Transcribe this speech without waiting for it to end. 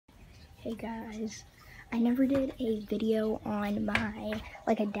Hey guys, I never did a video on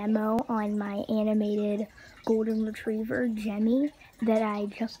a demo on my animated golden retriever, Gemmy, that I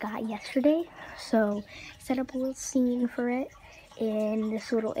just got yesterday. So, set up a little scene for it in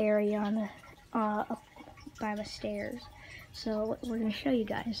this little area on the, up by the stairs. So, we're going to show you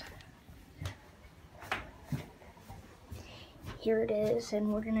guys. Here it is,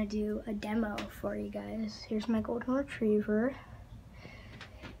 and we're going to do a demo for you guys. Here's my golden retriever.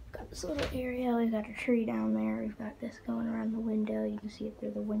 Got this little area, we've got a tree down there, we've got this going around the window, you can see it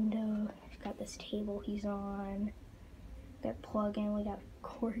through the window. We've got this table he's on, got plug-in, we got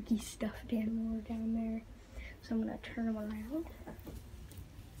corgi stuffed animal down there. So I'm going to turn him around.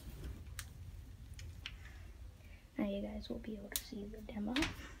 Now you guys will be able to see the demo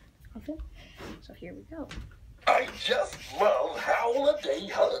of it. So here we go. I just love holiday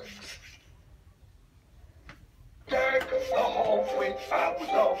hugs. Deck the halls with boughs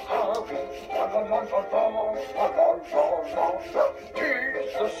of holly. La la la la la, la la la la.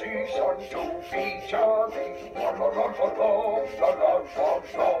 'Tis the season to be jolly. La la la la la, la la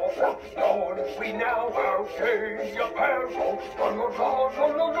la la. Don we now our gay apparel. La la la la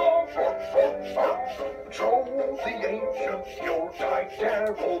la la. Show the ancients your tight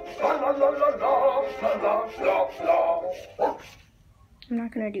carol. La la la la la, la la la la. I'm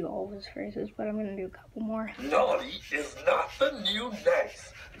not going to do all of his phrases, but I'm going to do a couple more. Naughty is not the new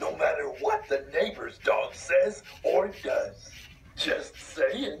nice, no matter what the neighbor's dog says or does. Just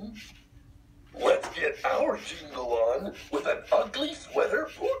saying. Let's get our jingle on with an ugly sweater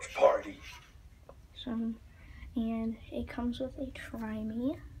pooch party. And it comes with a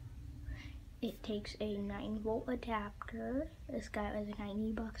Try-Me. It takes a 9-volt adapter. This guy was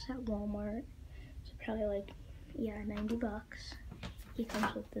 $90 at Walmart. So probably like, yeah, $90. He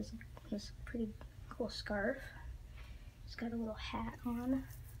comes with this pretty cool scarf. He's got a little hat on,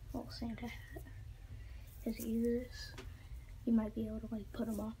 a little Santa hat. His ears, you might be able to like put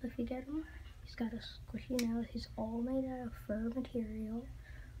them off if you get them. He's got a squishy nose. He's all made out of fur material.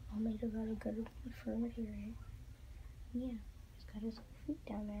 All made out of good fur material. Yeah, he's got his feet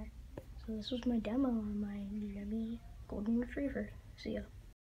down there. So this was my demo on my Gemmy Golden Retriever. See ya.